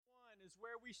is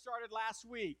where we started last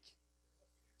week.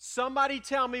 Somebody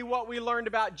tell me what we learned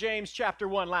about James chapter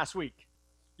 1 last week.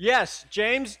 Yes,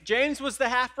 James was the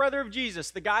half-brother of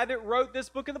Jesus. The guy that wrote this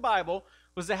book of the Bible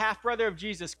was the half-brother of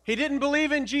Jesus. He didn't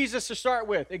believe in Jesus to start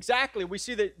with. Exactly. We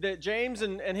see that James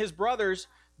and his brothers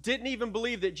didn't even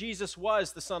believe that Jesus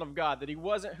was the Son of God, that he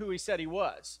wasn't who he said he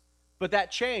was. But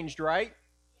that changed, right?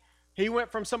 He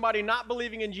went from somebody not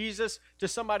believing in Jesus to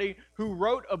somebody who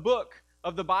wrote a book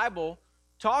of the Bible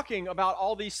talking about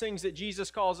all these things that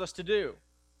Jesus calls us to do.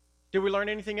 Did we learn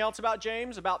anything else about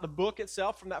James, about the book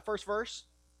itself from that first verse?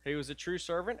 He was a true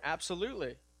servant?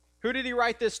 Absolutely. Who did he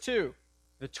write this to?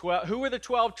 Who were the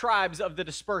 12 tribes of the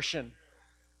dispersion?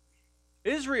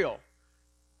 Israel.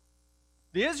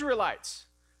 The Israelites.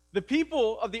 The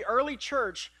people of the early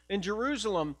church in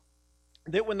Jerusalem,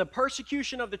 that when the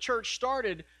persecution of the church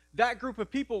started, that group of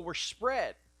people were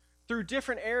spread through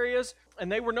different areas,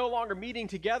 and they were no longer meeting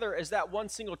together as that one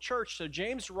single church. So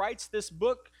James writes this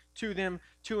book to them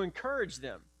to encourage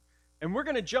them. And we're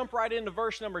going to jump right into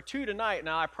verse number 2 tonight.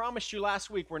 Now, I promised you last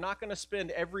week we're not going to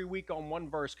spend every week on one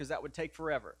verse because that would take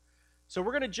forever. So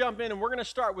we're going to jump in and we're going to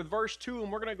start with verse 2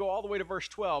 and we're going to go all the way to verse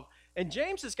 12. And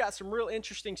James has got some real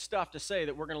interesting stuff to say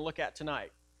that we're going to look at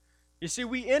tonight. You see,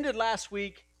 we ended last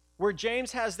week where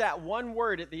James has that one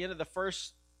word at the end of the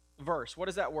first verse. What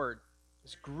is that word?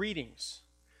 It's greetings.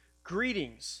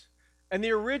 Greetings. And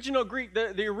the original Greek,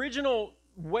 the original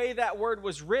way that word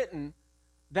was written,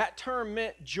 that term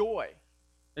meant joy.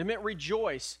 It meant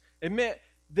rejoice. It meant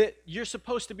that you're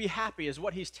supposed to be happy, is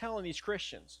what he's telling these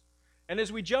Christians. And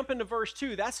as we jump into verse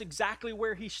 2, that's exactly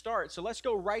where he starts. So let's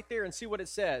go right there and see what it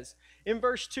says. In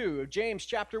verse 2 of James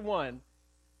chapter 1,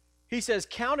 he says,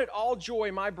 "Count it all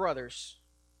joy, my brothers,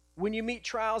 when you meet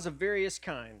trials of various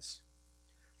kinds.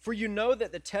 For you know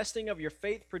that the testing of your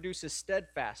faith produces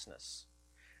steadfastness.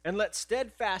 And let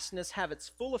steadfastness have its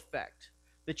full effect,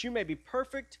 that you may be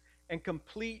perfect and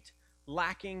complete,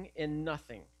 lacking in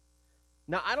nothing."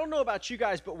 Now, I don't know about you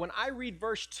guys, but when I read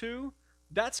verse 2,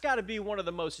 that's got to be one of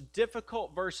the most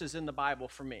difficult verses in the Bible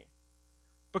for me.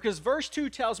 Because verse 2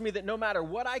 tells me that no matter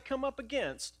what I come up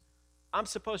against, I'm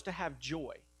supposed to have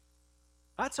joy.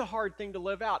 That's a hard thing to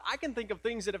live out. I can think of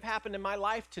things that have happened in my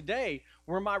life today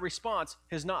where my response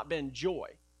has not been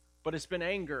joy, but it's been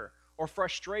anger or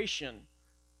frustration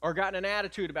or gotten an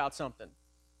attitude about something.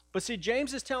 But see,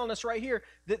 James is telling us right here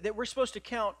that we're supposed to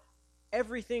count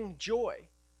everything joy.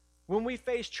 When we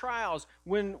face trials,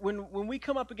 when we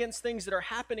come up against things that are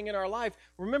happening in our life,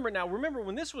 remember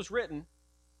when this was written,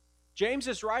 James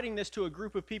is writing this to a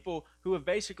group of people who have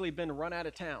basically been run out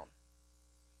of town.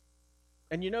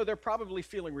 And you know, they're probably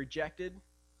feeling rejected.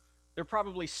 They're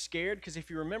probably scared because if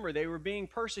you remember, they were being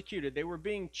persecuted. They were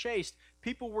being chased.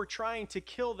 People were trying to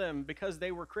kill them because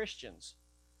they were Christians.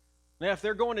 Now, if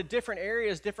they're going to different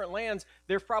areas, different lands,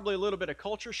 there's probably a little bit of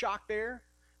culture shock there.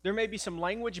 There may be some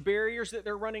language barriers that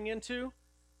they're running into.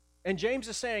 And James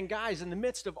is saying, guys, in the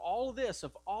midst of all of this,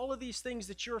 of all of these things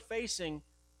that you're facing,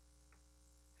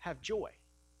 have joy.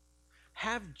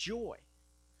 Have joy.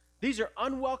 These are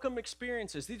unwelcome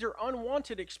experiences. These are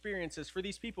unwanted experiences for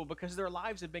these people because their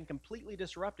lives have been completely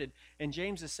disrupted. And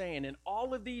James is saying, in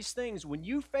all of these things, when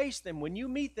you face them, when you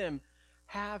meet them,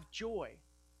 have joy.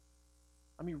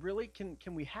 I mean, really, can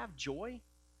we have joy?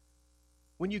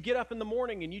 When you get up in the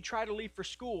morning and you try to leave for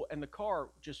school and the car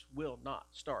just will not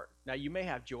start. Now, you may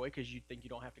have joy because you think you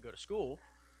don't have to go to school.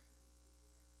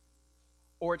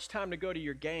 Or it's time to go to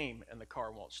your game and the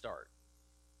car won't start.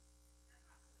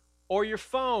 Or your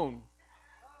phone,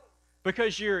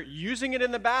 because you're using it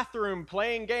in the bathroom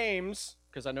playing games,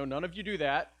 because I know none of you do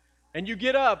that, and you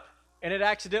get up and it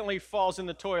accidentally falls in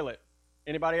the toilet.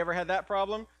 Anybody ever had that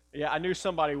problem? Yeah, I knew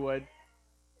somebody would.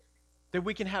 That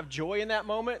we can have joy in that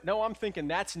moment? No, I'm thinking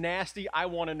that's nasty. I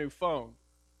want a new phone.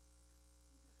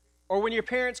 Or when your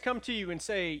parents come to you and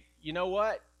say, you know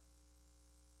what?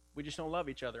 We just don't love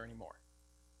each other anymore.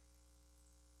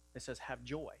 It says have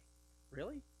joy.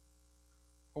 Really?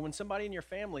 Or when somebody in your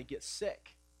family gets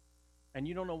sick and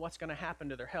you don't know what's going to happen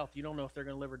to their health, you don't know if they're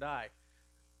going to live or die.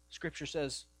 Scripture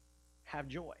says, have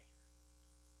joy.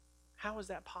 How is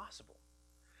that possible?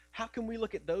 How can we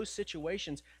look at those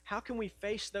situations? How can we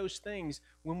face those things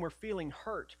when we're feeling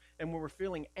hurt and when we're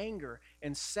feeling anger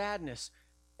and sadness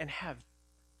and have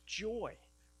joy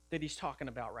that he's talking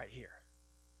about right here?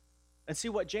 And see,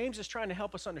 what James is trying to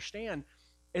help us understand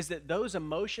is that those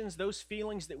emotions, those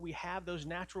feelings that we have, those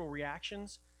natural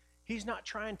reactions, he's not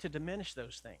trying to diminish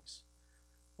those things.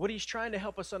 What he's trying to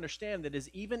help us understand that is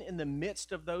even in the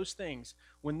midst of those things,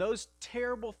 when those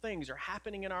terrible things are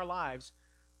happening in our lives,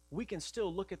 we can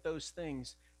still look at those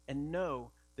things and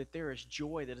know that there is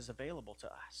joy that is available to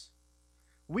us.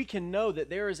 We can know that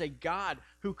there is a God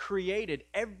who created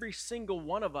every single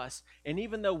one of us. And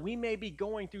even though we may be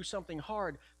going through something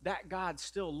hard, that God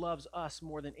still loves us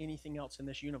more than anything else in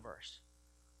this universe.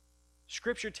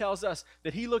 Scripture tells us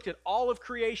that he looked at all of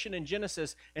creation in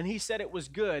Genesis and he said it was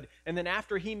good. And then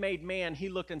after he made man, he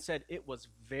looked and said it was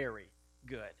very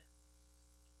good.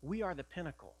 We are the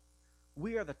pinnacle.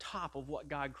 We are the top of what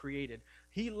God created.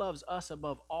 He loves us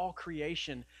above all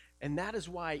creation. And that is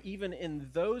why even in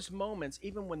those moments,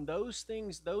 even when those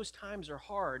times are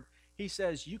hard, he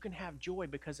says you can have joy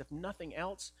because if nothing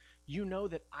else, you know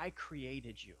that I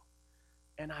created you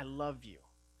and I love you.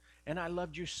 And I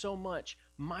loved you so much,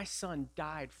 my son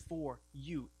died for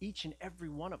you, each and every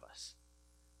one of us.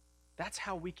 That's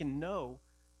how we can know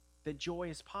that joy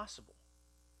is possible,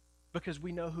 because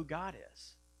we know who God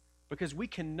is. Because we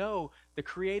can know the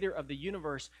creator of the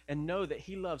universe and know that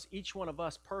he loves each one of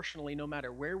us personally, no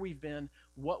matter where we've been,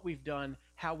 what we've done,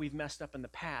 how we've messed up in the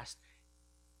past.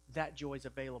 That joy is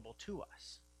available to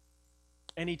us.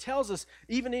 And he tells us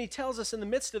in the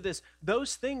midst of this,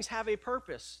 those things have a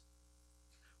purpose.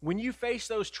 When you face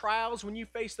those trials, when you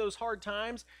face those hard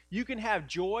times, you can have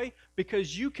joy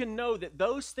because you can know that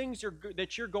those things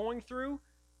that you're going through,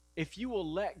 if you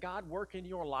will let God work in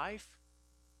your life,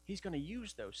 he's going to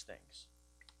use those things.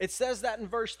 It says that in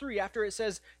verse 3, after it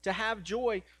says to have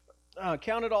joy,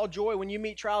 count it all joy when you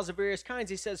meet trials of various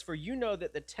kinds. He says, for you know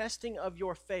that the testing of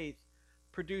your faith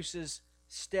produces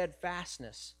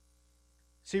steadfastness.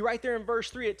 See, right there in verse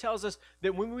 3, it tells us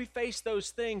that when we face those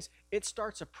things, it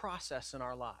starts a process in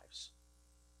our lives.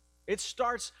 It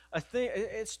starts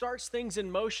things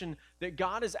in motion that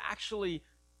God is actually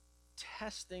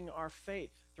testing our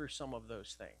faith through some of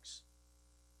those things.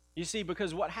 You see,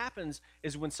 because what happens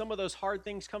is when some of those hard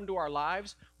things come to our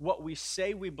lives, what we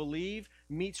say we believe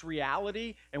meets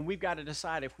reality, and we've got to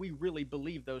decide if we really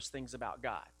believe those things about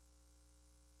God.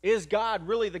 Is God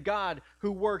really the God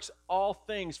who works all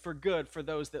things for good for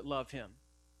those that love him?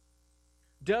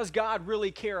 Does God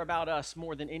really care about us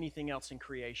more than anything else in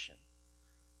creation?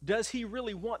 Does he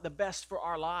really want the best for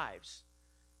our lives?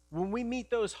 When we meet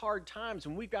those hard times,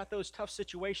 when we've got those tough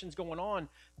situations going on,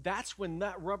 that's when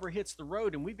that rubber hits the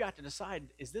road and we've got to decide,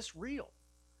 is this real?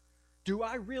 Do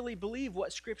I really believe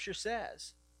what Scripture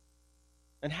says?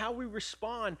 And how we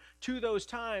respond to those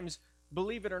times,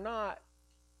 believe it or not,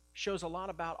 shows a lot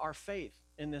about our faith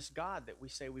in this God that we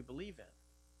say we believe in.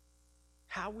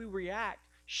 How we react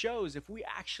shows if we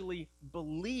actually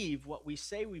believe what we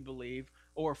say we believe,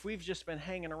 or if we've just been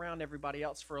hanging around everybody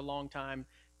else for a long time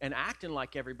and acting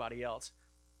like everybody else,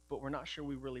 but we're not sure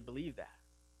we really believe that.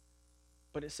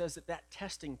 But it says that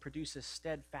testing produces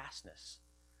steadfastness.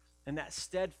 And that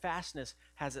steadfastness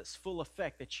has its full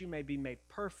effect that you may be made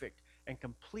perfect and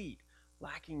complete,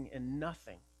 lacking in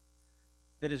nothing.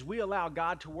 That as we allow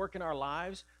God to work in our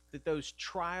lives, that those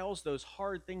trials, those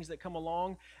hard things that come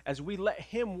along, as we let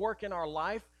him work in our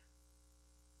life,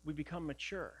 we become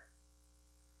mature.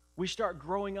 We start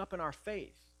growing up in our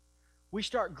faith. We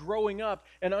start growing up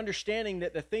and understanding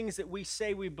that the things that we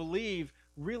say we believe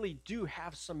really do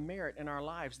have some merit in our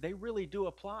lives. They really do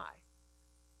apply.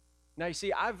 Now, you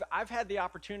see, I've had the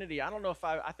opportunity, I don't know if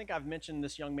I think I've mentioned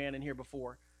this young man in here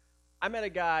before. I met a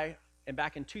guy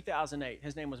back in 2008.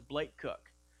 His name was Blake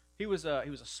Cook. He was a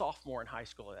sophomore in high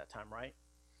school at that time, right?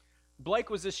 Blake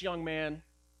was this young man,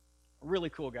 really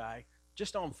cool guy,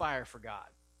 just on fire for God.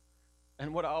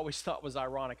 And what I always thought was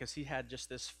ironic is he had just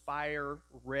this fire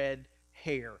red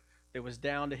hair that was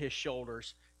down to his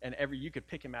shoulders, and you could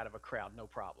pick him out of a crowd, no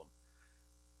problem.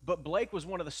 But Blake was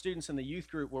one of the students in the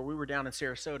youth group where we were down in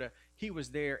Sarasota. He was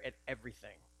there at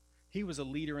everything. He was a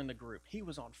leader in the group. He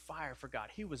was on fire for God.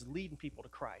 He was leading people to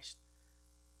Christ.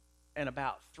 And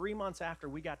about 3 months after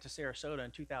we got to Sarasota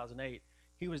in 2008,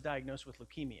 he was diagnosed with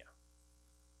leukemia.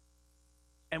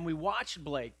 And we watched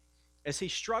Blake as he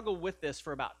struggled with this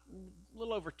for about a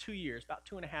little over 2 years, about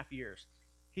 2.5 years.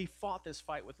 He fought this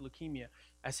fight with leukemia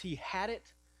as he had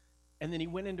it, and then he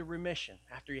went into remission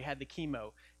after he had the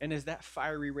chemo. And as that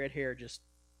fiery red hair just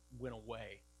went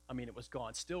away, I mean, it was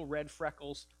gone. Still red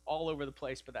freckles all over the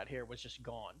place, but that hair was just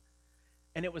gone.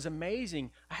 And it was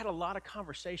amazing. I had a lot of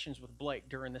conversations with Blake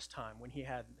during this time when he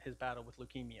had his battle with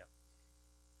leukemia.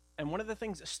 And one of the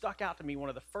things that stuck out to me, one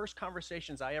of the first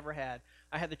conversations I ever had,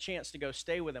 I had the chance to go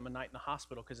stay with him a night in the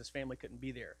hospital because his family couldn't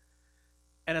be there.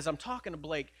 And as I'm talking to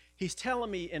Blake, he's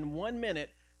telling me in 1 minute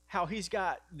how he's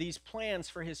got these plans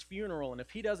for his funeral, and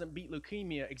if he doesn't beat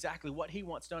leukemia, exactly what he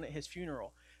wants done at his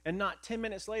funeral. And not 10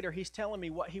 minutes later, he's telling me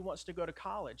what he wants to go to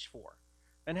college for,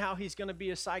 and how he's going to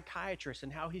be a psychiatrist,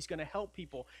 and how he's going to help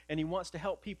people, and he wants to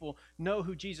help people know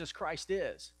who Jesus Christ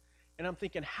is. And I'm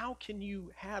thinking, how can you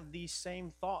have these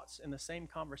same thoughts in the same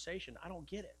conversation? I don't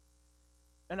get it.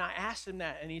 And I asked him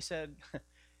that, and he said,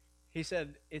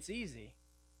 it's easy.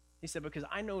 He said, because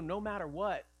I know no matter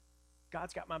what,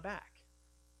 God's got my back.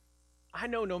 I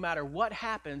know no matter what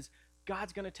happens,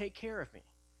 God's going to take care of me.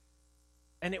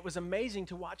 And it was amazing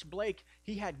to watch Blake.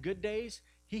 He had good days.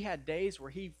 He had days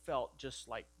where he felt just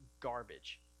like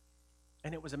garbage.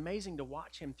 And it was amazing to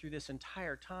watch him through this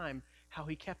entire time, how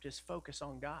he kept his focus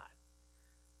on God.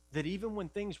 That even when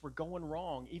things were going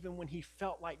wrong, even when he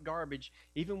felt like garbage,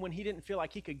 even when he didn't feel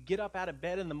like he could get up out of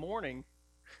bed in the morning,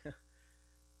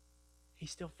 he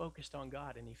still focused on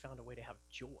God, and he found a way to have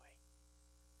joy.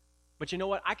 But you know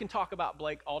what? I can talk about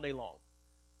Blake all day long.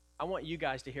 I want you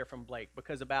guys to hear from Blake,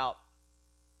 because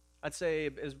I'd say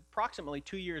it was approximately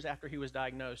 2 years after he was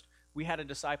diagnosed, we had a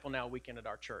Disciple Now weekend at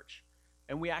our church.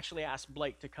 And we actually asked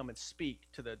Blake to come and speak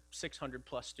to the 600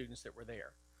 plus students that were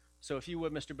there. So if you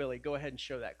would, Mr. Billy, go ahead and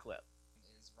show that clip.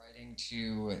 Is writing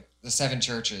to the 7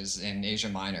 churches in Asia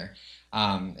Minor.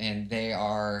 And they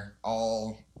are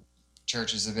all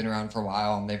churches that have been around for a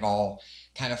while, and they've all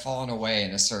kind of fallen away in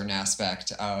a certain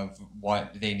aspect of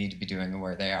what they need to be doing and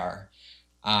where they are.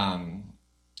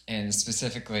 And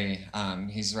specifically,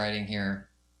 he's writing here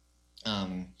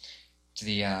to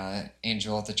the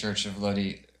angel at the church of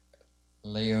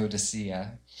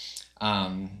Laodicea.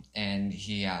 And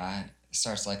he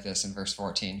starts like this in verse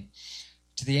 14.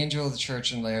 To the angel of the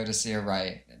church in Laodicea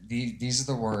write, these are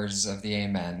the words of the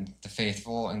Amen, the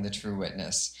faithful and the true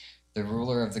witness, the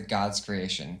ruler of the God's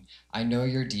creation. I know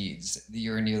your deeds, that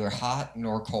you are neither hot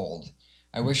nor cold.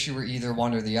 I wish you were either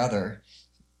one or the other.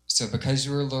 So because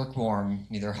you are lukewarm,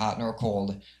 neither hot nor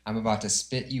cold, I'm about to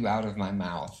spit you out of my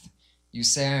mouth. You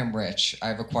say I am rich, I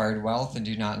have acquired wealth and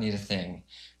do not need a thing.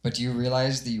 But do you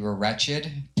realize that you are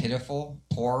wretched, pitiful,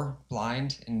 poor,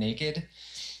 blind, and naked?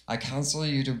 I counsel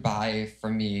you to buy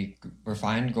from me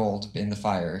refined gold in the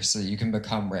fire so that you can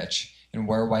become rich, and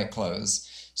wear white clothes,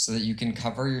 so that you can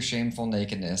cover your shameful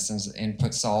nakedness, and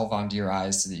put salve onto your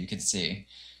eyes so that you can see.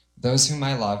 Those whom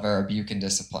I love I rebuke and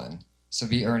discipline. So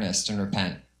be earnest and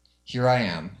repent. Here I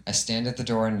am. I stand at the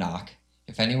door and knock.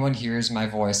 If anyone hears my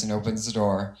voice and opens the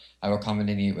door, I will come in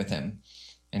and eat with him,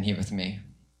 and he with me.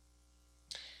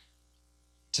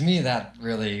 To me, that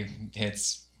really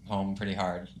hits home pretty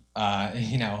hard.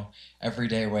 Every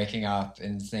day waking up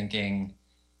and thinking,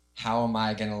 how am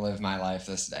I going to live my life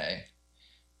this day?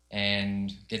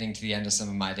 And getting to the end of some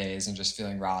of my days and just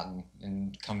feeling rotten,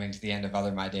 and coming to the end of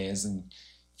other my days and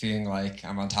feeling like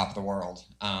I'm on top of the world.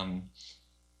 And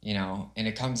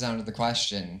it comes down to the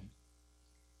question,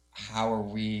 how are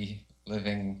we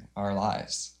living our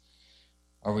lives?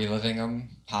 Are we living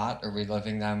them hot? Are we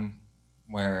living them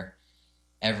where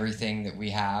everything that we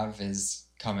have is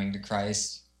coming to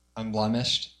Christ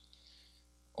unblemished?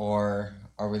 Or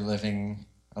are we living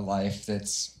a life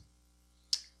that's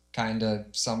kind of,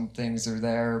 some things are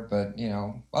there, but,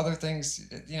 other things,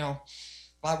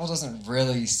 Bible doesn't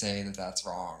really say that that's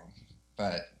wrong,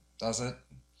 but does it?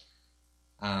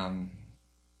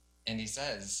 And he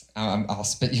says, I'll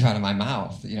spit you out of my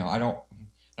mouth. I don't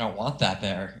want that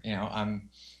there.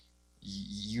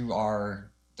 You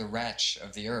are the wretch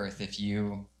of the earth if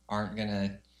you aren't going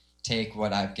to take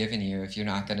what I've given you, if you're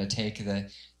not going to take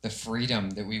the freedom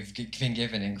that we've been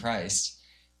given in Christ.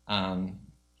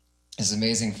 This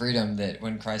amazing freedom that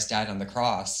when Christ died on the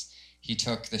cross, he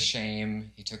took the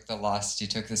shame, he took the lust, he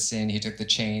took the sin, he took the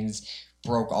chains,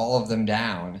 broke all of them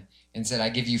down, and said, I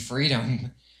give you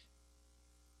freedom.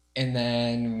 And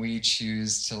then we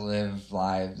choose to live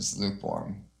lives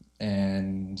lukewarm.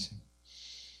 And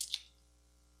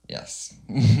yes,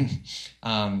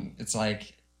 it's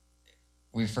like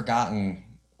we've forgotten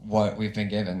what we've been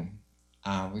given.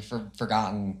 We've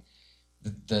forgotten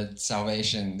the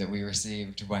salvation that we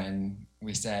received when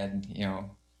we said,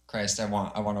 Christ, I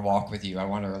want to walk with you. I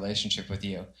want a relationship with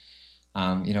you.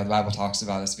 The Bible talks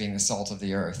about us being the salt of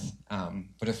the earth.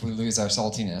 But if we lose our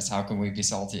saltiness, how can we be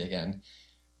salty again?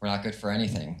 We're not good for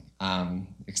anything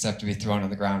except to be thrown on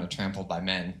the ground and trampled by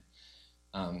men.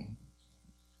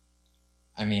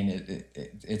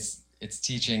 It's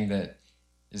teaching that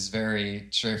is very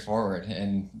straightforward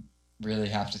and really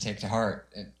have to take to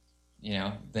heart.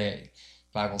 The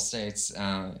Bible states,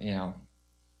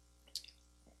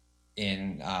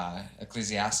 in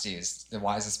Ecclesiastes, the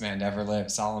wisest man to ever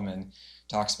live, Solomon,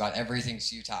 talks about everything's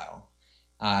futile.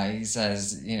 He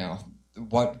says,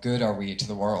 what good are we to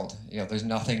the world? There's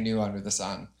nothing new under the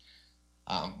sun.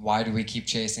 Why do we keep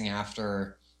chasing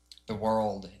after the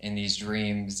world in these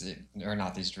dreams, or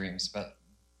not these dreams, but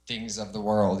things of the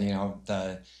world,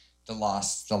 the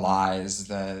lust, the lies,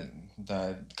 the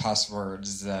cuss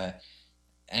words,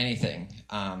 anything,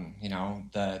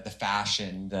 the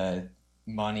fashion, the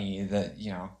money,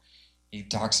 he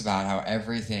talks about how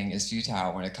everything is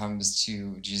futile when it comes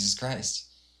to Jesus Christ.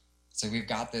 So we've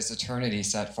got this eternity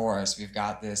set for us. We've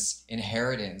got this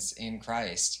inheritance in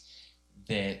Christ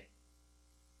that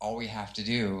all we have to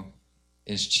do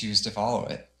is choose to follow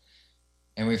it.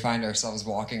 And we find ourselves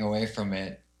walking away from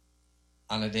it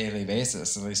on a daily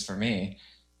basis, at least for me.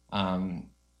 And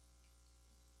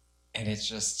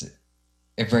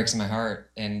it breaks my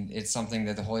heart. And it's something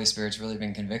that the Holy Spirit's really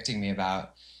been convicting me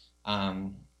about.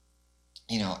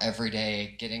 Every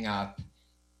day getting up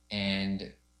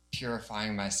and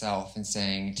purifying myself and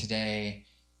saying, today,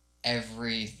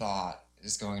 every thought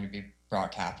is going to be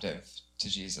brought captive to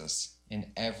Jesus, and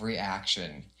every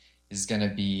action is going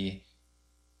to be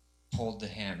pulled to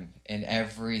him in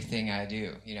everything I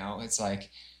do. It's like,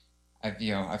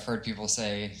 I've heard people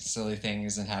say silly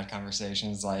things and had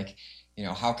conversations like,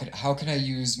 how can I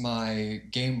use my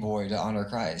Game Boy to honor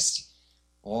Christ?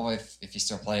 Well, if you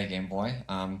still play a Game Boy,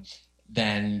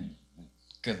 then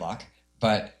good luck.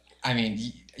 But I mean,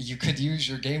 you could use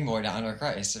your Game Boy to honor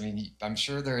Christ. I mean, I'm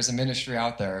sure there is a ministry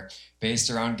out there based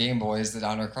around Game Boys that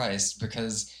honor Christ,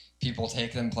 because people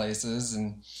take them places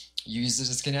and use it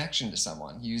as connection to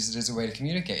someone, use it as a way to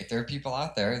communicate. There are people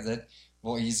out there that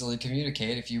will easily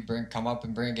communicate if you come up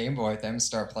and bring a Game Boy with them,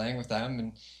 start playing with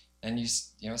them, and you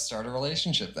start a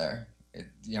relationship there.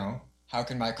 How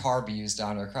can my car be used to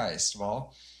honor Christ?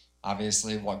 Well,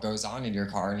 obviously, what goes on in your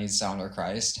car needs to honor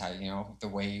Christ. How, the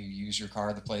way you use your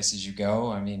car, the places you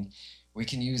go. I mean, we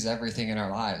can use everything in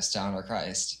our lives to honor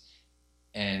Christ.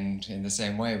 And in the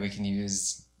same way, we can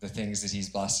use the things that he's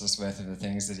blessed us with and the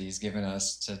things that he's given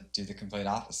us to do the complete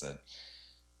opposite.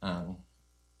 And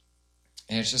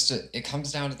it's just, it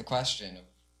comes down to the question of,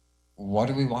 what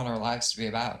do we want our lives to be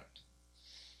about?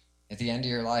 At the end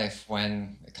of your life,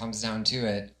 when it comes down to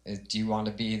it, do you want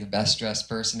to be the best dressed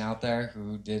person out there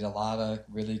who did a lot of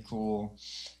really cool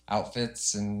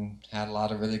outfits and had a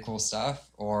lot of really cool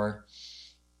stuff? Or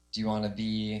do you want to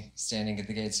be standing at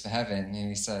the gates of heaven and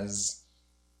he says,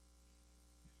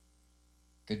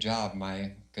 good job,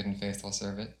 my good and faithful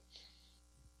servant?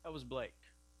 That was Blake.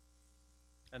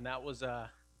 And that was, can't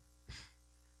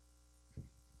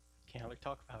really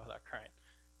talk about it without crying.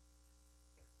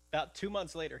 About 2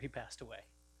 months later, he passed away.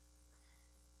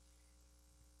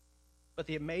 But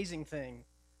the amazing thing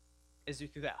is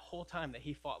that through that whole time that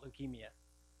he fought leukemia,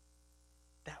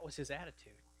 that was his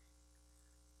attitude.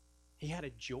 He had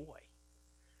a joy,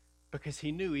 because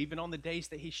he knew even on the days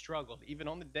that he struggled, even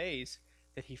on the days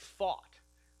that he fought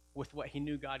with what he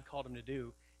knew God called him to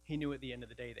do, he knew at the end of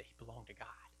the day that he belonged to God.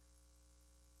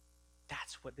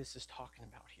 That's what this is talking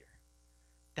about here.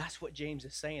 That's what James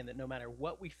is saying, that no matter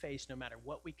what we face, no matter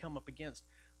what we come up against,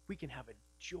 we can have a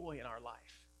joy in our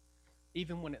life,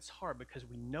 even when it's hard, because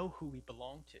we know who we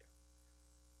belong to.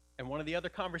 And one of the other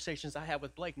conversations I had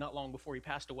with Blake not long before he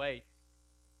passed away,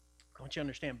 I want you to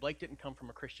understand, Blake didn't come from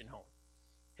a Christian home.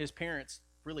 His parents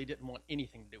really didn't want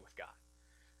anything to do with God.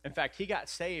 In fact, he got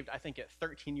saved, I think, at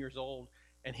 13 years old,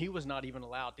 and he was not even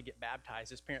allowed to get baptized.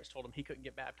 His parents told him he couldn't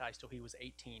get baptized till he was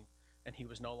 18, and he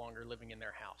was no longer living in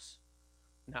their house.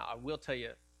 Now, I will tell you,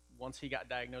 once he got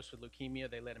diagnosed with leukemia,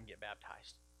 they let him get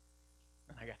baptized.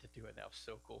 And I got to do it. That was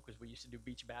so cool, because we used to do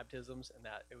beach baptisms, and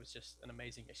it was just an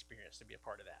amazing experience to be a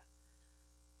part of that.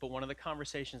 But one of the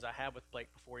conversations I had with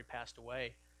Blake before he passed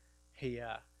away, he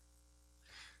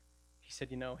said,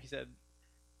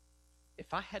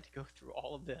 if I had to go through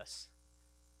all of this,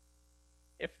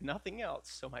 if nothing else,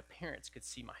 so my parents could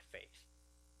see my faith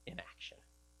in action,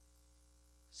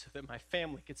 so that my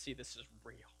family could see this is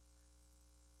real.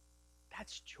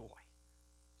 That's joy.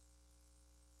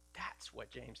 That's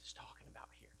what James is talking about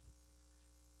here.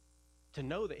 To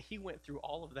know that he went through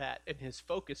all of that and his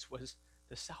focus was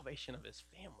the salvation of his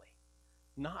family.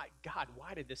 Not, God,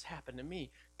 why did this happen to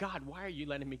me? God, why are you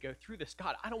letting me go through this?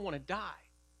 God, I don't want to die.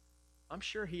 I'm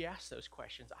sure he asked those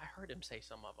questions. I heard him say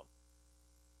some of them.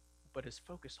 But his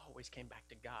focus always came back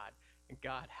to God. And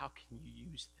God, how can you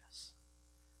use this?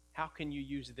 How can you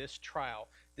use this trial,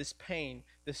 this pain,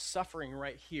 this suffering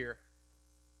right here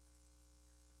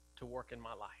to work in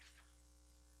my life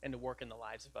and to work in the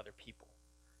lives of other people?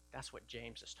 That's what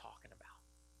James is talking about.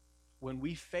 When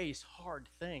we face hard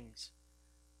things,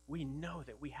 we know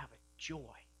that we have a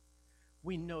joy.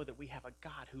 We know that we have a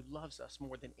God who loves us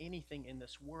more than anything in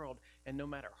this world, and no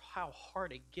matter how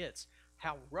hard it gets,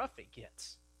 how rough it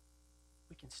gets,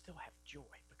 we can still have joy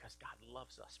because God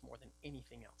loves us more than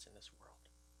anything else in this world.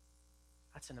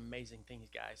 That's an amazing thing,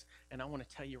 guys. And I want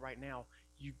to tell you right now,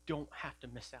 you don't have to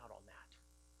miss out on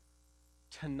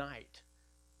that. Tonight,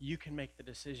 you can make the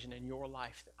decision in your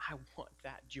life that I want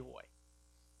that joy.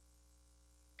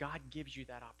 God gives you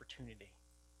that opportunity.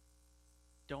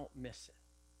 Don't miss it.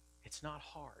 It's not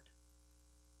hard.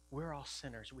 We're all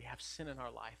sinners. We have sin in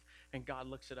our life. And God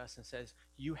looks at us and says,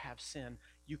 you have sin.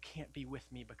 You can't be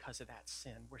with me because of that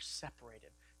sin. We're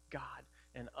separated, God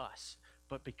and us.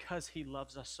 But because he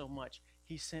loves us so much,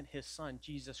 he sent his son,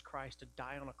 Jesus Christ, to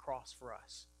die on a cross for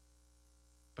us.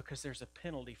 Because there's a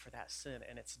penalty for that sin,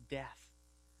 and it's death.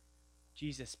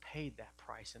 Jesus paid that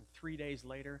price, and 3 days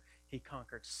later, he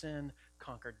conquered sin,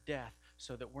 conquered death,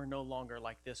 so that we're no longer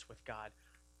like this with God,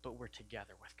 but we're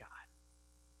together with God.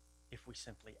 If we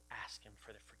simply ask him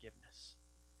for the forgiveness.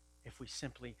 If we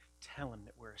simply tell him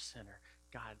that we're a sinner.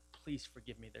 God, please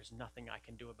forgive me. There's nothing I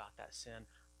can do about that sin.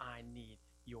 I need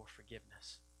your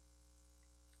forgiveness.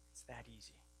 It's that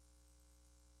easy.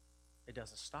 It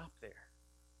doesn't stop there.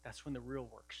 That's when the real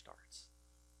work starts.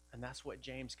 And that's what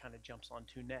James kind of jumps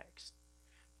onto next.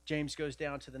 James goes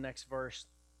down to the next verse,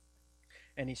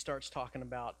 and he starts talking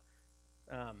about,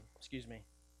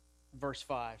 verse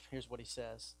 5. Here's what he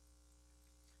says.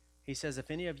 He says, if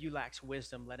any of you lacks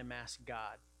wisdom, let him ask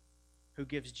God, who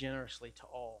gives generously to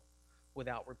all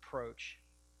without reproach,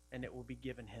 and it will be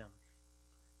given him.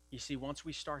 You see, once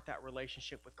we start that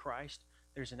relationship with Christ,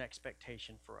 there's an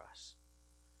expectation for us.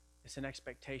 It's an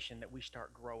expectation that we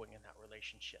start growing in that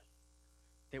relationship,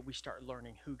 that we start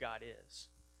learning who God is.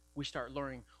 We start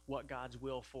learning what God's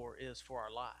will is for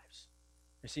our lives.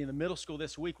 You see, in the middle school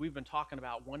this week, we've been talking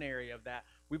about one area of that.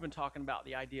 We've been talking about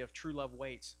the idea of true love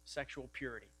waits, sexual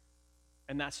purity.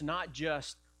 And that's not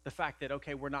just the fact that,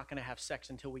 okay, we're not going to have sex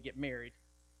until we get married.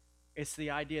 It's the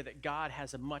idea that God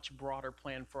has a much broader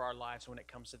plan for our lives when it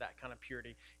comes to that kind of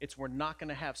purity. It's we're not going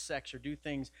to have sex or do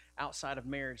things outside of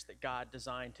marriage that God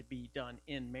designed to be done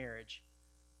in marriage,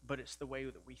 but it's the way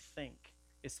that we think.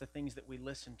 It's the things that we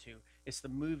listen to. It's the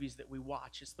movies that we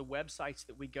watch. It's the websites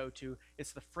that we go to.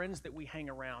 It's the friends that we hang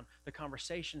around, the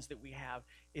conversations that we have.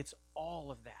 It's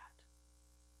all of that.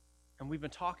 And we've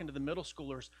been talking to the middle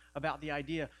schoolers about the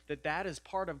idea that that is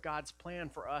part of God's plan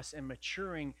for us in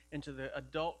maturing into the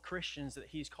adult Christians that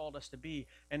he's called us to be.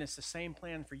 And it's the same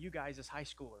plan for you guys as high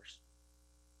schoolers.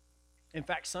 In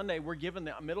fact, Sunday, we're giving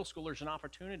the middle schoolers an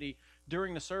opportunity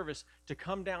during the service to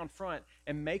come down front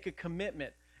and make a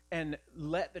commitment and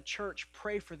let the church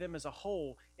pray for them as a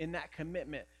whole in that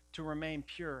commitment to remain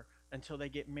pure until they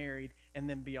get married and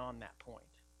then beyond that point.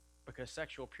 Because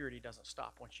sexual purity doesn't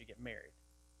stop once you get married.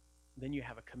 Then you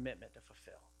have a commitment to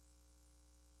fulfill.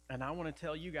 And I want to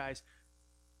tell you guys,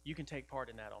 you can take part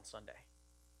in that on Sunday.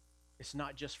 It's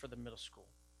not just for the middle school.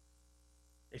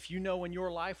 If you know in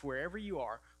your life, wherever you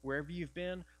are, wherever you've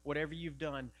been, whatever you've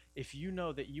done, if you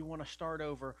know that you want to start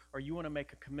over or you want to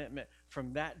make a commitment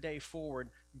from that day forward,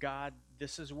 God,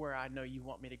 this is where I know you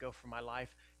want me to go for my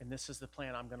life, and this is the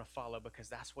plan I'm going to follow because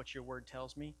that's what your word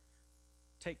tells me,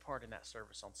 take part in that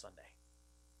service on Sunday.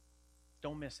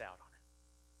 Don't miss out on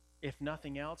it. If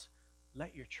nothing else,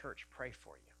 let your church pray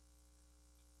for you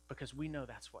because we know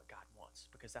that's what God wants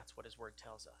because that's what his word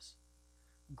tells us.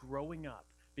 Growing up,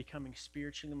 becoming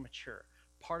spiritually mature.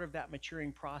 Part of that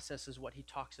maturing process is what he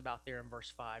talks about there in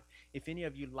verse 5. If any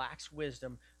of you lacks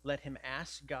wisdom, let him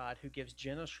ask God who gives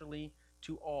generously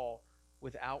to all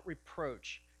without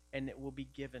reproach, and it will be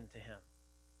given to him.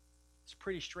 It's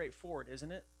pretty straightforward,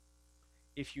 isn't it?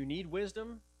 If you need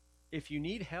wisdom, if you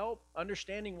need help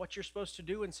understanding what you're supposed to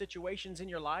do in situations in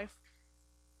your life,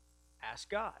 ask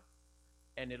God,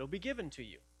 and it'll be given to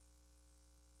you.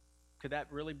 Could that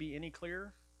really be any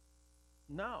clearer?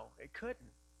 No, it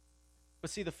couldn't. But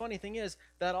see, the funny thing is,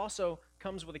 that also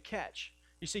comes with a catch.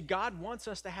 You see, God wants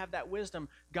us to have that wisdom.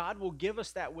 God will give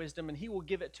us that wisdom, and he will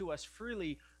give it to us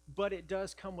freely, but it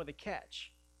does come with a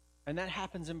catch. And that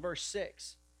happens in verse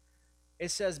 6.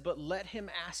 It says, but let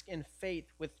him ask in faith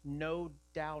with no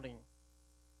doubting.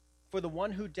 For the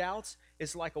one who doubts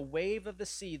is like a wave of the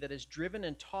sea that is driven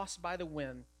and tossed by the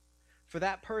wind. For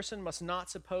that person must not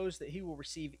suppose that he will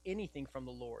receive anything from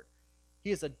the Lord. He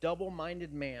is a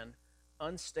double-minded man,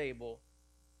 unstable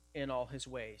in all his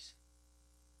ways.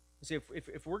 See,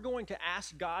 if we're going to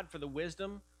ask God for the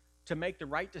wisdom to make the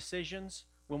right decisions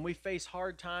when we face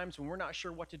hard times, when we're not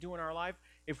sure what to do in our life,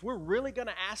 if we're really going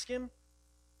to ask him,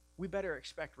 we better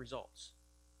expect results.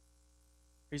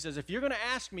 He says, if you're going to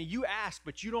ask me, you ask,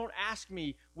 but you don't ask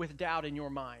me with doubt in your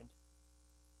mind.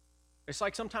 It's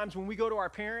like sometimes when we go to our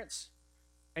parents,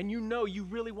 and you know you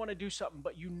really want to do something,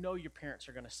 but you know your parents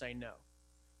are going to say no.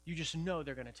 You just know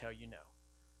they're going to tell you no.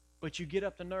 But you get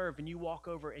up the nerve and you walk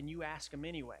over and you ask them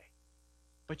anyway.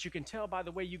 But you can tell by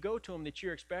the way you go to them that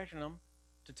you're expecting them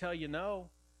to tell you no.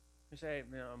 You say,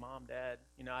 Mom, Dad,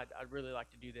 I'd really like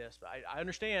to do this, but I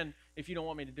understand if you don't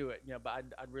want me to do it, but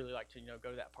I'd really like to, go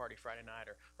to that party Friday night,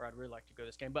 or I'd really like to go to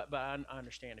this game, but I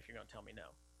understand if you're going to tell me no.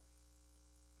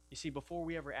 You see, before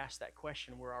we ever ask that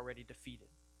question, we're already defeated.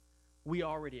 We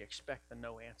already expect the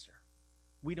no answer.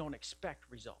 We don't expect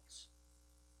results.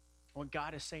 What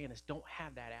God is saying is, don't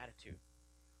have that attitude.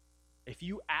 If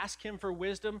you ask him for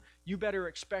wisdom, you better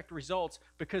expect results,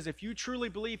 because if you truly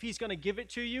believe he's going to give it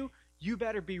to you, you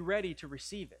better be ready to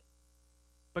receive it,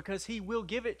 because he will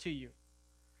give it to you.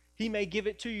 He may give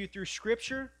it to you through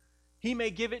Scripture. He may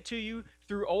give it to you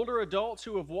through older adults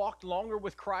who have walked longer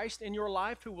with Christ in your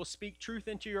life, who will speak truth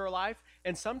into your life.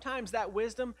 And sometimes that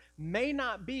wisdom may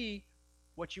not be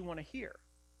what you want to hear,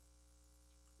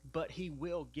 but he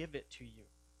will give it to you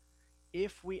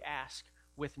if we ask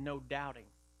with no doubting.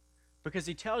 Because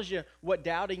he tells you what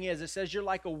doubting is. It says you're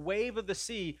like a wave of the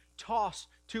sea tossed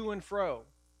to and fro.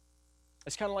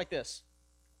 It's kind of like this.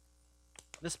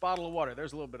 This bottle of water,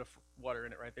 there's a little bit of water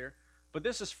in it right there, but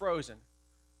this is frozen.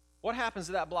 What happens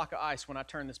to that block of ice when I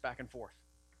turn this back and forth?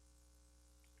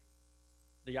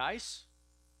 The ice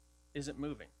isn't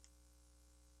moving,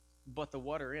 but the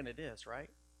water in it is, right?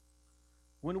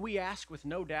 When we ask with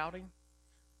no doubting,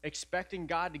 expecting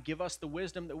God to give us the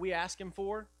wisdom that we ask him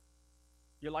for,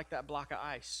 you're like that block of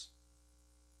ice.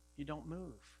 You don't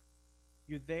move.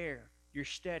 You're there. You're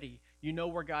steady. You know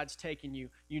where God's taking you.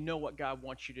 You know what God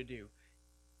wants you to do.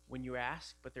 When you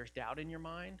ask, but there's doubt in your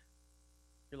mind,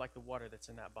 you're like the water that's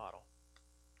in that bottle.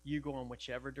 You go in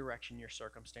whichever direction your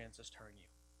circumstances turn you.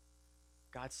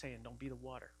 God's saying, don't be the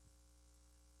water.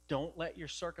 Don't let your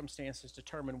circumstances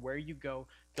determine where you go.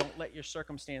 Don't let your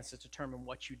circumstances determine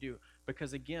what you do.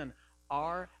 Because again,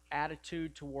 our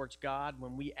attitude towards God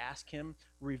when we ask him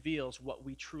reveals what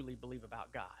we truly believe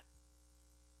about God.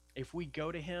 If we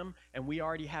go to him and we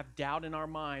already have doubt in our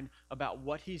mind about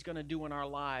what he's going to do in our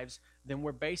lives, then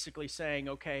we're basically saying,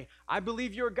 okay, I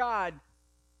believe you're God,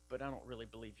 but I don't really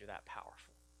believe you're that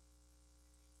powerful.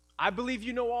 I believe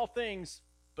you know all things,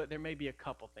 but there may be a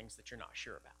couple things that you're not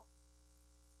sure about.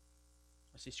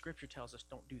 See, Scripture tells us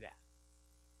don't do that.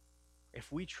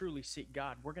 If we truly seek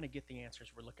God, we're going to get the answers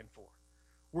we're looking for.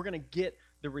 We're going to get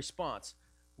the response.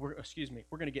 We're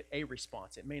going to get a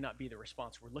response. It may not be the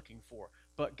response we're looking for,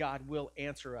 but God will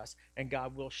answer us, and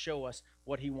God will show us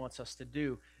what he wants us to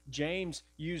do. James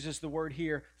uses the word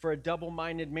here for a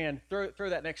double-minded man. Throw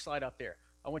that next slide up there.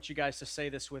 I want you guys to say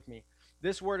this with me.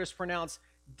 This word is pronounced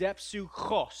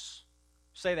depsuchos.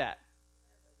 Say that.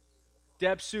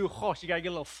 Depsuchos. You got to get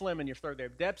a little phlegm in your throat there.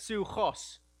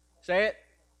 Depsuchos. Say it.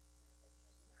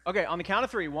 Okay, on the count of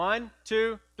three. 1,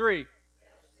 2, 3.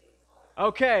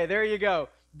 Okay, there you go.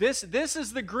 This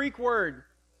is the Greek word.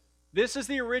 This is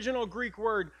the original Greek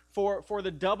word for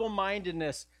the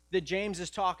double-mindedness that James is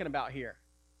talking about here.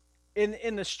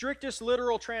 In the strictest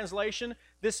literal translation,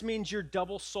 this means you're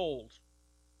double-souled.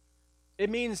 It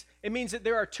means that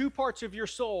there are two parts of your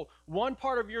soul. One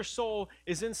part of your soul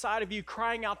is inside of you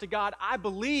crying out to God, I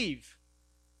believe.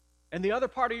 And the other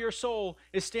part of your soul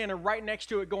is standing right next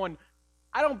to it going,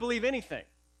 I don't believe anything.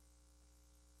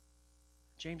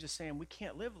 James is saying we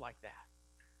can't live like that.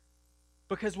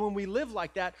 Because when we live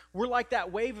like that, we're like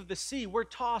that wave of the sea. We're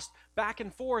tossed back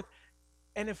and forth.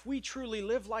 And if we truly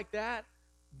live like that,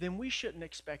 then we shouldn't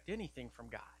expect anything from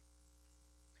God.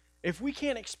 If we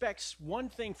can't expect one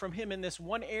thing from him in this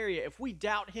one area, if we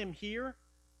doubt him here,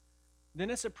 then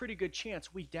it's a pretty good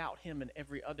chance we doubt him in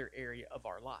every other area of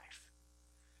our life.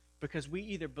 Because we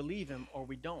either believe him or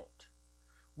we don't.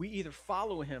 We either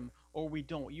follow him or we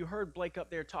don't. You heard Blake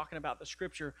up there talking about the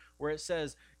scripture where it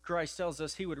says, Christ tells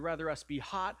us he would rather us be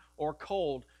hot or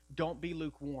cold. Don't be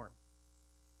lukewarm.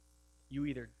 You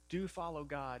either do follow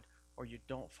God or you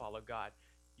don't follow God.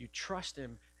 You trust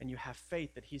him and you have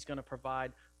faith that he's going to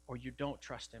provide, or you don't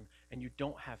trust him and you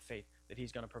don't have faith that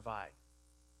he's going to provide.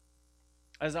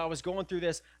 As I was going through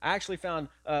this, I actually found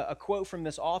a quote from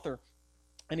this author,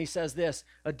 and he says this: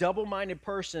 a double-minded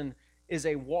person is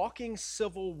a walking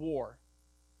civil war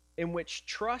in which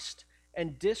trust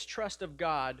and distrust of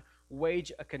God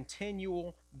wage a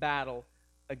continual battle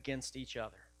against each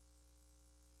other.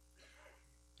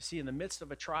 You see, in the midst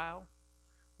of a trial,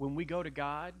 when we go to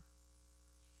God,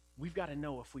 we've got to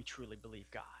know if we truly believe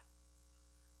God.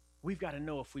 We've got to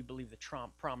know if we believe the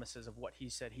promises of what he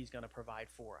said he's going to provide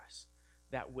for us,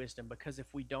 that wisdom. Because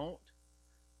if we don't,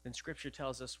 then Scripture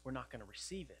tells us we're not going to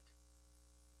receive it.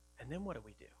 And then what do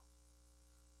we do?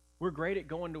 We're great at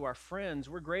going to our friends.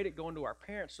 We're great at going to our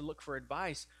parents to look for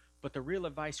advice. But the real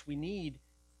advice we need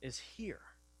is here.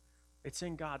 It's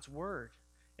in God's Word.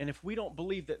 And if we don't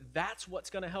believe that that's what's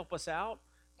going to help us out,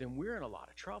 then we're in a lot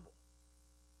of trouble.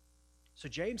 So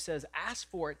James says, ask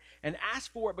for it, and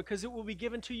ask for it because it will be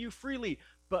given to you freely.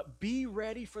 But be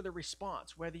ready for the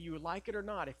response, whether you like it or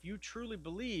not. If you truly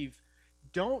believe,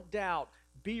 don't doubt,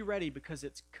 be ready because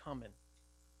it's coming.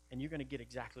 And you're going to get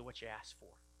exactly what you asked for.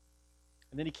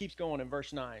 And then he keeps going in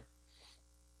verse 9.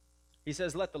 He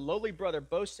says, let the lowly brother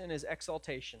boast in his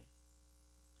exaltation,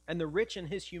 and the rich in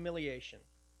his humiliation.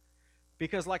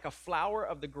 Because like a flower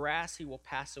of the grass he will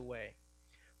pass away.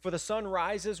 For the sun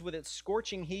rises with its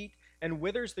scorching heat and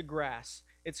withers the grass.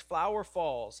 Its flower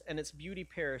falls, and its beauty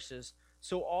perishes.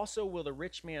 So also will the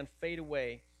rich man fade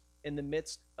away in the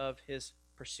midst of his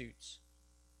pursuits.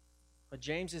 But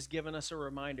James has given us a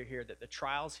reminder here that the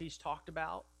trials he's talked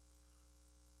about,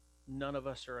 none of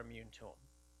us are immune to them.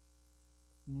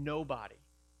 Nobody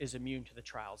is immune to the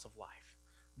trials of life.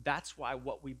 That's why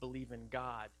what we believe in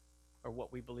God, or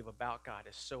what we believe about God,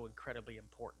 is so incredibly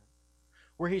important.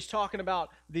 Where he's talking about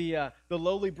the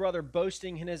lowly brother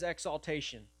boasting in his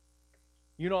exaltation.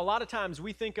 You know, a lot of times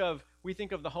we think of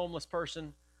the homeless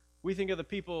person, we think of the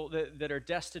people that are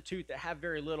destitute, that have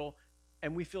very little,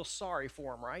 and we feel sorry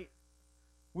for them, right?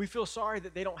 We feel sorry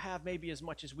that they don't have maybe as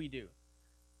much as we do.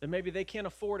 That maybe they can't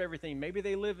afford everything. Maybe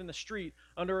they live in the street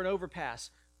under an overpass.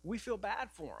 We feel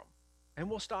bad for them. And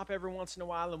we'll stop every once in a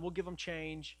while and we'll give them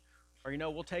change. Or,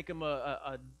 we'll take them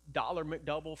a dollar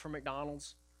McDouble from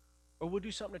McDonald's. Or we'll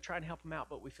do something to try and help them out,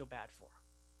 but we feel bad for them.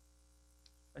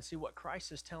 And see, what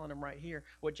Christ is telling them right here,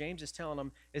 what James is telling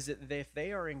them, is that if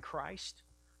they are in Christ,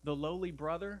 the lowly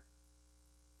brother,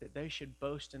 that they should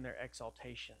boast in their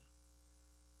exaltation.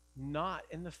 Not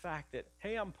in the fact that,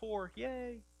 hey, I'm poor,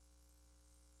 yay.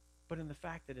 But in the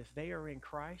fact that if they are in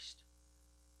Christ,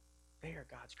 they are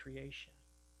God's creation.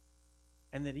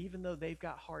 And that even though they've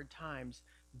got hard times,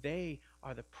 they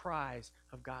are the prize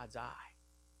of God's eye.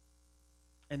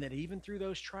 And that even through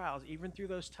those trials, even through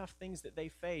those tough things that they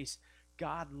face,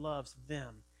 God loves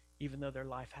them, even though their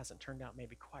life hasn't turned out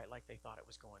maybe quite like they thought it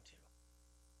was going to.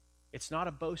 It's not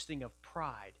a boasting of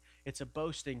pride. It's a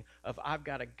boasting of, I've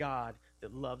got a God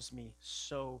that loves me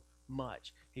so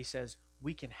much. He says,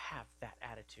 we can have that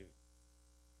attitude.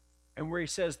 And where he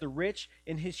says, the rich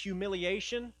in his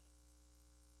humiliation,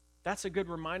 that's a good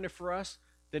reminder for us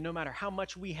that no matter how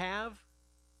much we have,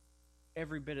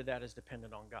 every bit of that is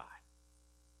dependent on God.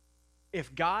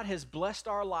 If God has blessed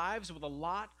our lives with a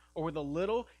lot or with a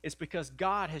little, it's because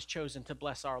God has chosen to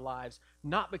bless our lives,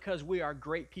 not because we are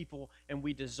great people and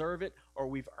we deserve it or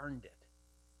we've earned it.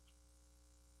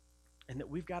 And that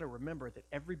we've got to remember that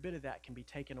every bit of that can be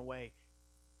taken away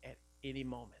at any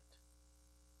moment.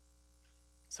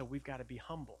 So we've got to be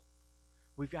humble.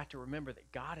 We've got to remember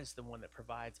that God is the one that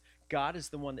provides. God is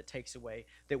the one that takes away,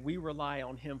 that we rely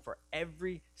on him for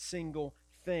every single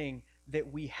thing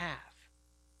that we have,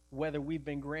 whether we've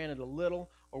been granted a little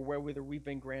or whether we've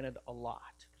been granted a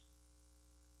lot.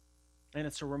 And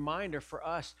it's a reminder for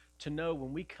us to know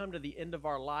when we come to the end of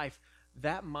our life,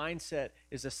 that mindset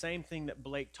is the same thing that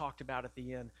Blake talked about at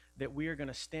the end, that we are going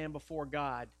to stand before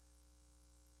God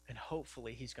and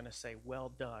hopefully he's going to say,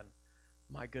 well done,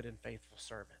 my good and faithful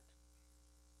servant.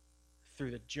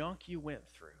 Through the junk you went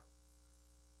through,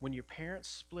 when your parents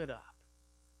split up,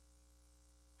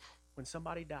 when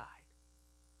somebody died,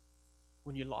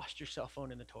 when you lost your cell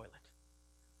phone in the toilet,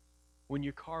 when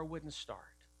your car wouldn't start,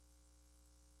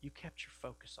 you kept your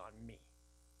focus on me.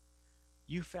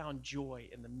 You found joy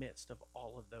in the midst of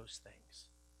all of those things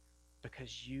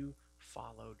because you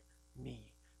followed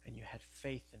me and you had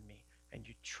faith in me and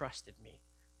you trusted me.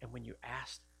 And when you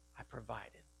asked, I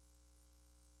provided.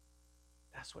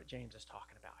 That's what James is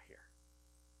talking about here.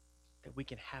 That we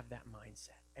can have that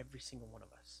mindset, every single one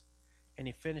of us. And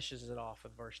he finishes it off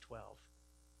with verse 12.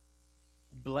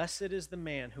 Blessed is the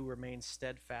man who remains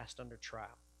steadfast under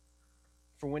trial.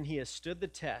 For when he has stood the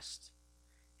test,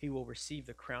 he will receive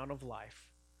the crown of life,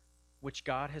 which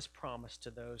God has promised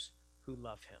to those who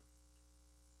love him.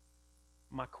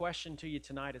 My question to you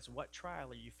tonight is, what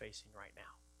trial are you facing right now?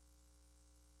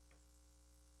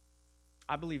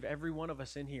 I believe every one of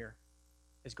us in here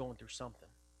is going through something.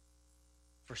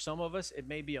 For some of us, it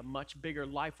may be a much bigger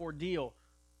life ordeal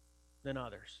than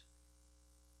others.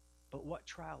 But what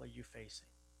trial are you facing?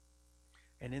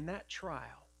 And in that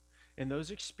trial, in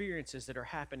those experiences that are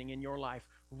happening in your life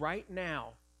right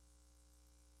now,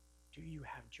 do you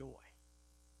have joy?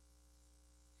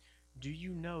 Do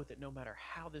you know that no matter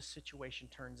how this situation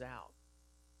turns out,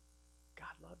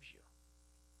 God loves you?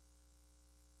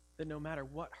 That no matter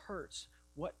what hurts,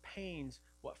 what pains,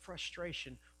 what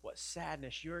frustration, what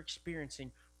sadness you're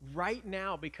experiencing right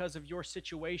now because of your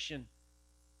situation,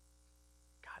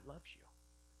 God loves you.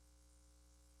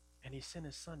 And he sent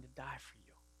his son to die for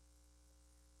you.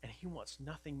 And he wants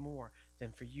nothing more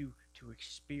than for you to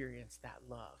experience that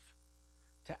love,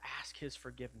 to ask his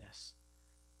forgiveness,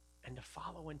 and to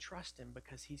follow and trust him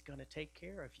because he's going to take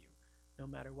care of you no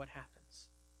matter what happens.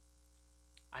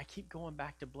 I keep going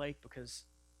back to Blake because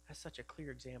that's such a clear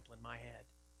example in my head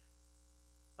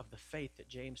of the faith that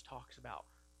James talks about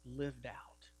lived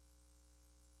out.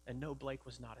 And no, Blake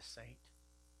was not a saint.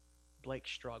 Blake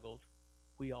struggled.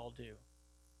 We all do.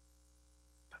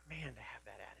 But man, to have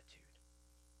that attitude.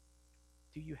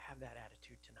 Do you have that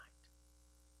attitude tonight?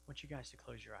 I want you guys to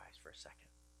close your eyes for a second,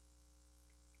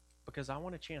 because I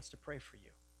want a chance to pray for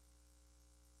you.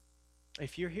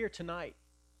 If you're here tonight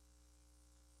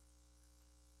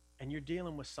and you're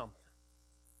dealing with something,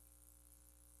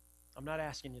 I'm not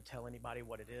asking you to tell anybody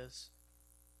what it is,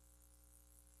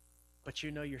 but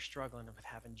you know you're struggling with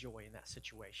having joy in that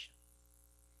situation.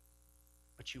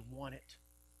 But you want it.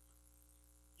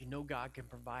 You know God can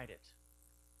provide it.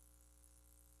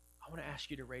 I want to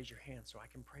ask you to raise your hand so I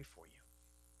can pray for you.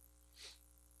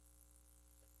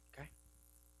 Okay?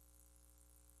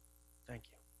 Thank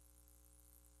you.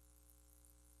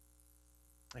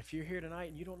 If you're here tonight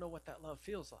and you don't know what that love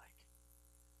feels like,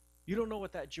 you don't know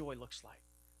what that joy looks like,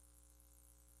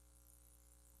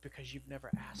 because you've never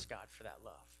asked God for that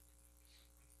love,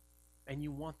 and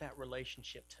you want that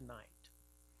relationship tonight,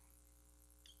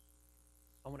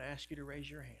 I want to ask you to raise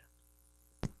your hand,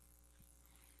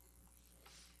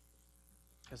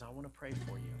 because I want to pray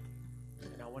for you,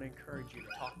 and I want to encourage you to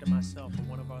talk to myself or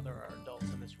one of our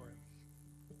adults in this room.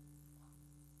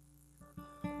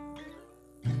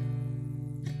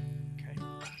 Okay?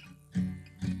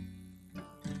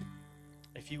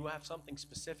 If you have something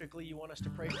specifically you want us to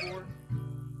pray for,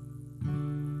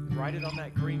 write it on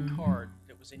that green card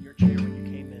that was in your chair when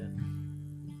you came in.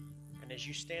 And as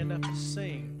you stand up to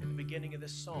sing at the beginning of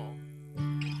this song,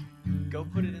 go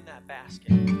put it in that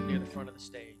basket near the front of the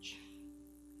stage.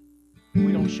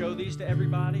 We don't show these to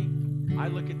everybody. I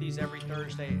look at these every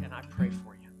Thursday and I pray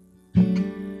for you.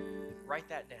 Write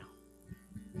that down.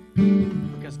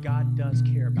 Because God does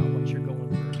care about what you're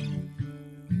going through.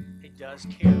 He does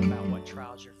care about what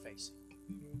trials you're facing.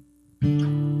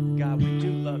 God, we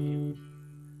do love you.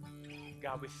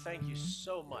 God, we thank you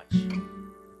so much.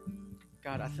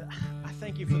 God, I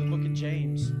thank you for the book of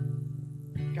James.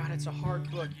 God, it's a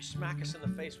hard book. You smack us in the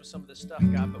face with some of this stuff,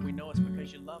 God, but we know it's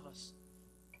because you love us.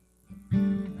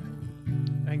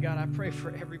 And God, I pray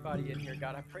for everybody in here.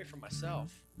 God, I pray for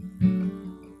myself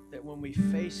that when we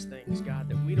face things, God,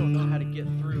 that we don't know how to get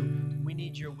through, we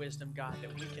need your wisdom, God,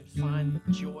 that we can find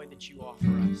the joy that you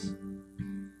offer us.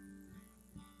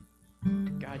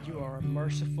 God, you are a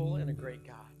merciful and a great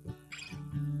God.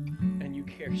 And you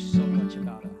care so much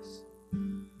about us.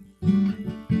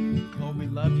 Lord, we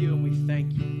love you and we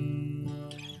thank you.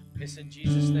 It's in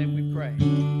Jesus' name we pray.